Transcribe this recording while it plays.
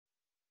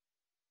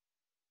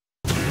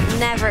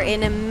Never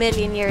in a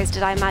million years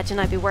did I imagine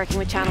I'd be working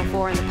with Channel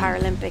 4 in the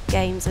Paralympic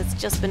Games. It's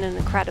just been an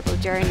incredible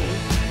journey.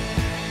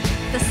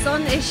 The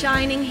sun is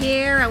shining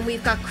here and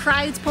we've got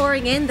crowds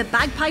pouring in. The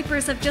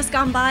bagpipers have just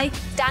gone by.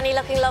 Danny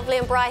looking lovely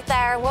and bright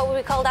there. What would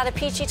we call that, a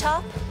peachy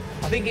top?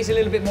 I think it's a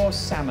little bit more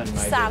salmon, maybe.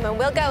 Salmon,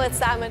 we'll go with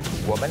salmon.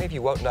 What many of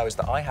you won't know is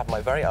that I have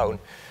my very own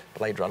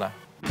Blade Runner.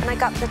 And I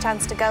got the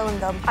chance to go in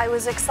them. I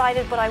was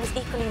excited, but I was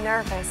equally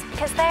nervous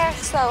because they're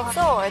so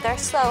sore, they're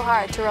so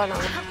hard to run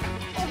on.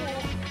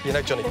 You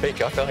know Johnny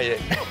Peacock, are you?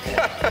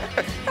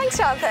 Thanks,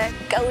 Jonathan.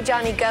 Go,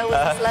 Johnny, go was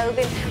the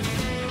slogan.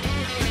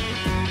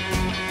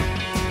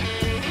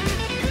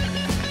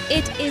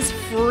 It is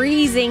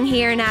freezing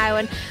here now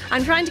and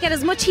I'm trying to get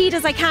as much heat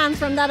as I can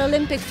from that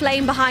Olympic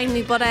flame behind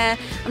me, but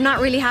I'm not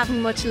really having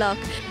much luck.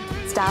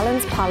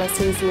 Stalin's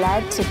policies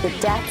led to the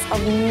deaths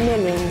of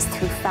millions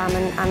through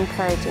famine and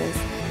purges.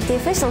 The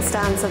official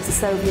stance of the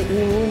Soviet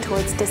Union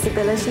towards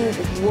disability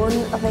was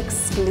one of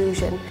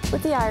exclusion,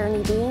 with the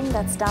irony being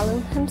that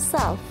Stalin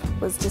himself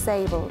was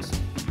disabled.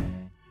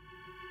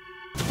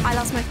 I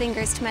lost my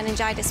fingers to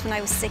meningitis when I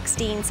was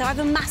 16, so I have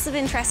a massive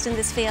interest in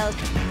this field.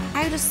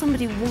 How does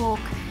somebody walk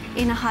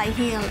in a high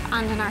heel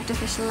and an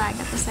artificial leg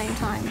at the same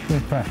time?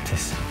 Good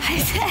practice. I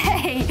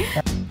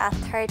say! At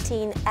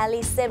 13,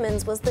 Ellie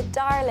Simmonds was the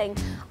darling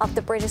of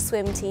the British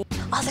swim team.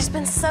 Oh, there's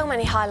been so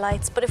many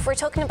highlights, but if we're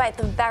talking about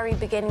the very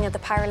beginning of the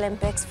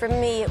Paralympics, for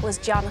me it was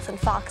Jonathan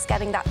Fox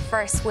getting that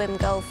first swim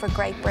goal for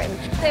Great Britain.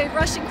 The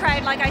Russian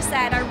crowd, like I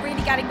said, are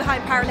really getting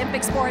behind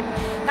Paralympic sport.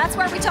 That's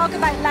where we talk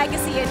about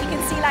legacy, and you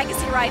can see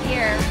legacy right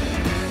here.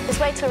 Just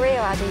wait till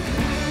Rio, Addy.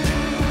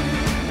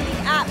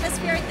 The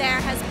atmosphere there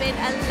has been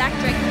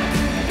electric.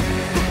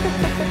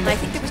 I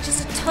think there was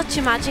just a touch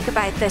of magic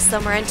about this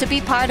summer, and to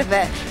be part of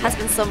it has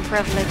been some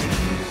privilege.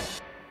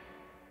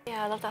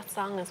 Yeah, I love that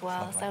song as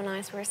well. So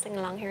nice. We were singing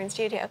along here in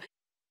studio.